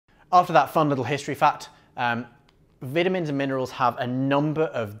after that fun little history fact, vitamins and minerals have a number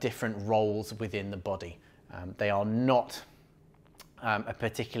of different roles within the body. They are not a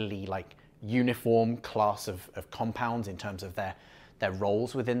particularly like uniform class of compounds in terms of their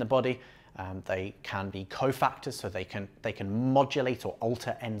roles within the body. They can be cofactors, so they can modulate or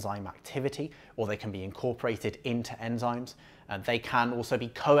alter enzyme activity, or they can be incorporated into enzymes. And they can also be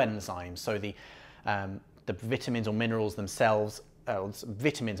coenzymes, so the vitamins or minerals themselves,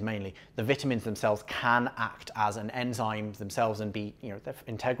 vitamins mainly, the vitamins themselves can act as an enzyme themselves and be, they're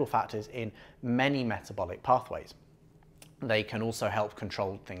integral factors in many metabolic pathways. They can also help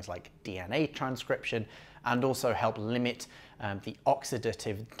control things like DNA transcription and also help limit the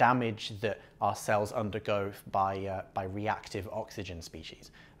oxidative damage that our cells undergo by reactive oxygen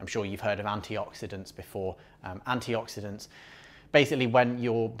species. I'm sure you've heard of antioxidants before. Antioxidants, basically when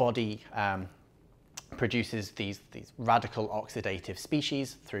your body produces these radical oxidative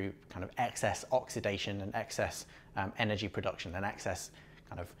species through kind of excess oxidation and excess energy production and excess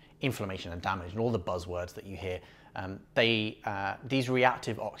kind of inflammation and damage and all the buzzwords that you hear. These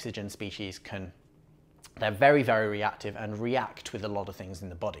reactive oxygen species they're very, very reactive and react with a lot of things in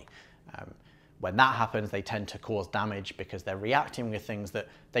the body. When that happens, they tend to cause damage because they're reacting with things that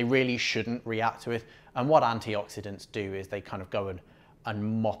they really shouldn't react with. And what antioxidants do is they kind of go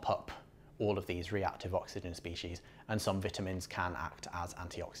and mop up all of these reactive oxygen species, and some vitamins can act as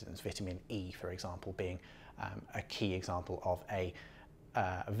antioxidants. Vitamin E, for example, being a key example of a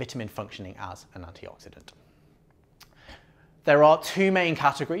vitamin functioning as an antioxidant. There are two main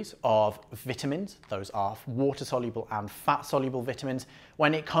categories of vitamins. Those are water-soluble and fat-soluble vitamins.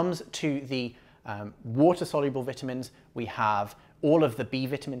 When it comes to the water-soluble vitamins, we have all of the B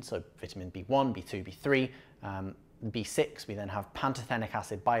vitamins, so vitamin B1, B2, B3, B6, we then have pantothenic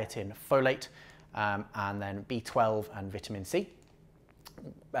acid, biotin, folate, and then B12 and vitamin C.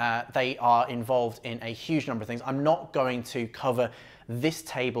 They are involved in a huge number of things. I'm not going to cover this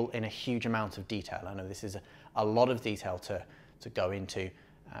table in a huge amount of detail. I know this is a lot of detail to go into.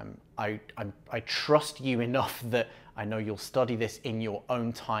 I trust you enough that I know you'll study this in your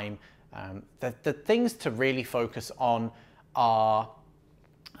own time. The things to really focus on are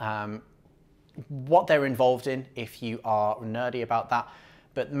what they're involved in if you are nerdy about that,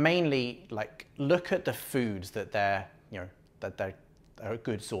 but mainly like look at the foods that they're are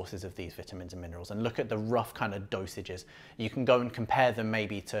good sources of these vitamins and minerals, and look at the rough kind of dosages. You can go and compare them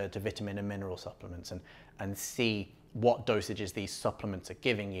maybe to vitamin and mineral supplements and see what dosages these supplements are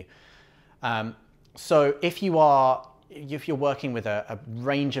giving you. So if you're working with a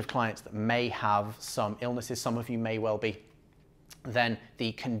range of clients that may have some illnesses, some of you may well be, then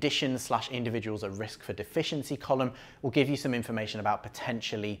the conditions/individuals at risk for deficiency column will give you some information about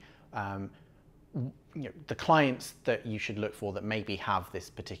potentially the clients that you should look for that maybe have this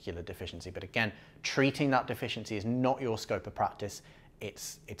particular deficiency. But again, treating that deficiency is not your scope of practice.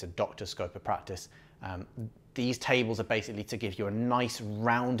 It's a doctor's scope of practice. These tables are basically to give you a nice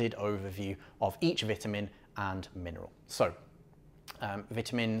rounded overview of each vitamin and mineral. So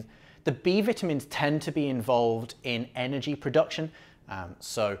vitamins, the B vitamins tend to be involved in energy production.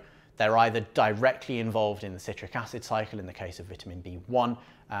 So they're either directly involved in the citric acid cycle in the case of vitamin B1,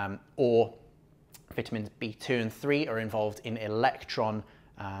 or vitamins B2 and 3 are involved in electron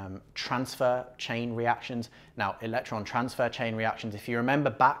transfer chain reactions. Now, electron transfer chain reactions, if you remember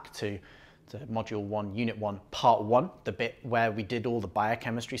back to module 1, unit 1, part 1, the bit where we did all the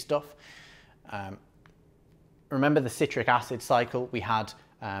biochemistry stuff, remember the citric acid cycle? We had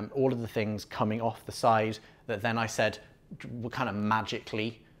all of the things coming off the side that then I said would kind of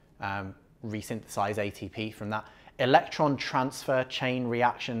magically resynthesize ATP from that. Electron transfer chain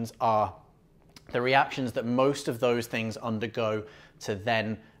reactions are the reactions that most of those things undergo to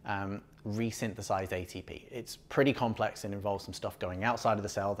then resynthesize ATP. It's pretty complex and involves some stuff going outside of the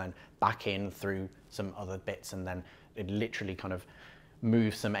cell, then back in through some other bits, and then it literally kind of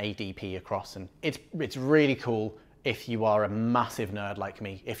moves some ADP across. And it's really cool if you are a massive nerd like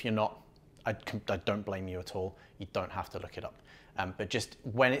me. If you're not, I don't blame you at all. You don't have to look it up. But just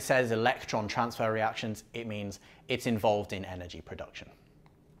when it says electron transfer reactions, it means it's involved in energy production.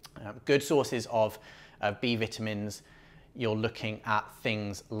 Good sources of B vitamins, you're looking at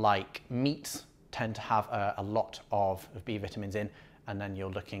things like meats tend to have a lot of B vitamins in, and then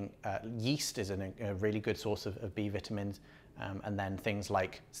you're looking at yeast is a really good source of B vitamins, and then things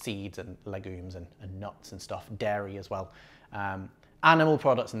like seeds and legumes and nuts and stuff, dairy as well, animal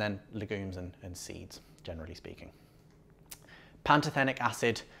products, and then legumes and seeds, generally speaking. Pantothenic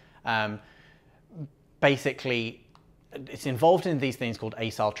acid, basically, it's involved in these things called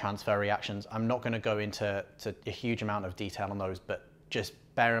acyl transfer reactions. I'm not going to go into a huge amount of detail on those, but just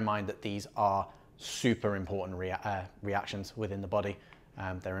bear in mind that these are super important reactions within the body.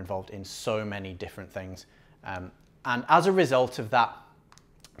 They're involved in so many different things. And as a result of that,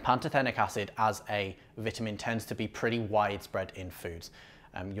 pantothenic acid as a vitamin tends to be pretty widespread in foods.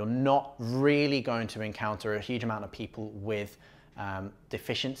 You're not really going to encounter a huge amount of people with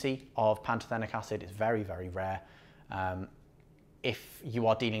deficiency of pantothenic acid. It's very, very rare. If you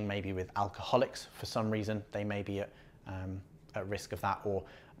are dealing maybe with alcoholics for some reason, they may be at risk of that, or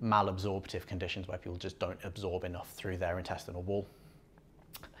malabsorptive conditions where people just don't absorb enough through their intestinal wall.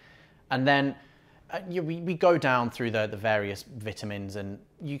 And then we go down through the various vitamins, and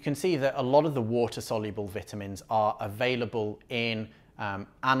you can see that a lot of the water-soluble vitamins are available in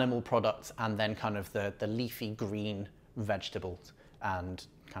animal products, and then kind of the leafy green vegetables and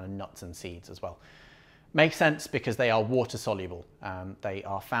kind of nuts and seeds as well. Makes sense because they are water-soluble. They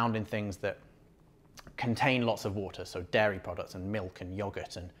are found in things that contain lots of water, so dairy products and milk and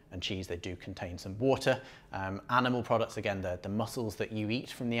yogurt and cheese, they do contain some water. Animal products, again, the mussels that you eat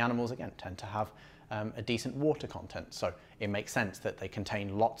from the animals, again, tend to have a decent water content, so it makes sense that they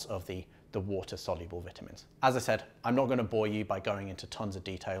contain lots of the water-soluble vitamins. As I said, I'm not going to bore you by going into tons of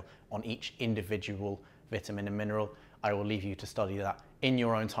detail on each individual vitamin and mineral. I will leave you to study that in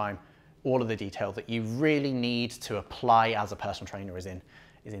your own time. All of the detail that you really need to apply as a personal trainer is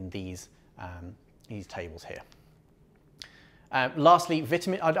in these tables here. Lastly,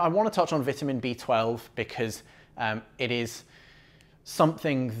 I want to touch on vitamin B12 because it is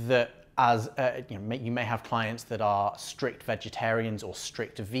something that, as you may have clients that are strict vegetarians or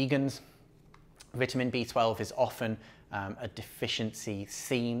strict vegans. Vitamin B12 is often a deficiency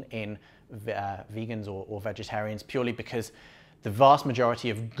seen in vegans or vegetarians, purely because the vast majority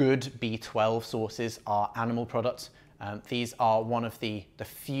of good B12 sources are animal products. These are one of the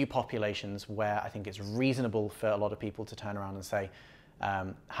few populations where I think it's reasonable for a lot of people to turn around and say,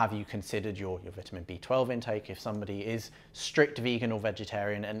 have you considered your vitamin B12 intake? If somebody is strict vegan or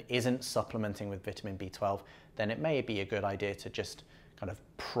vegetarian and isn't supplementing with vitamin B12, then it may be a good idea to just kind of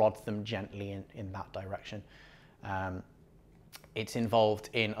prod them gently in that direction. It's involved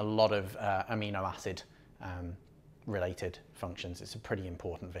in a lot of amino acid related functions. It's a pretty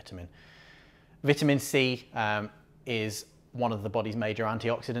important vitamin. Vitamin C is one of the body's major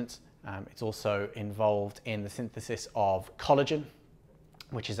antioxidants. It's also involved in the synthesis of collagen,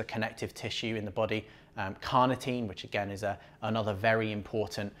 which is a connective tissue in the body. Carnitine, which again is another very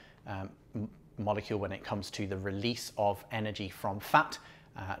important molecule when it comes to the release of energy from fat.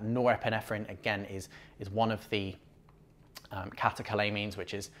 Norepinephrine, again, is one of the catecholamines,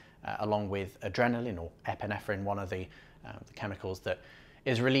 which is, along with adrenaline or epinephrine, one of the chemicals that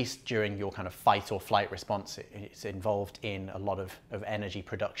is released during your kind of fight or flight response. It's involved in a lot of energy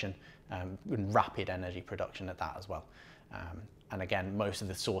production, rapid energy production at that as well. And again, most of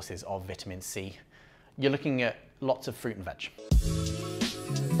the sources of vitamin C, you're looking at lots of fruit and veg.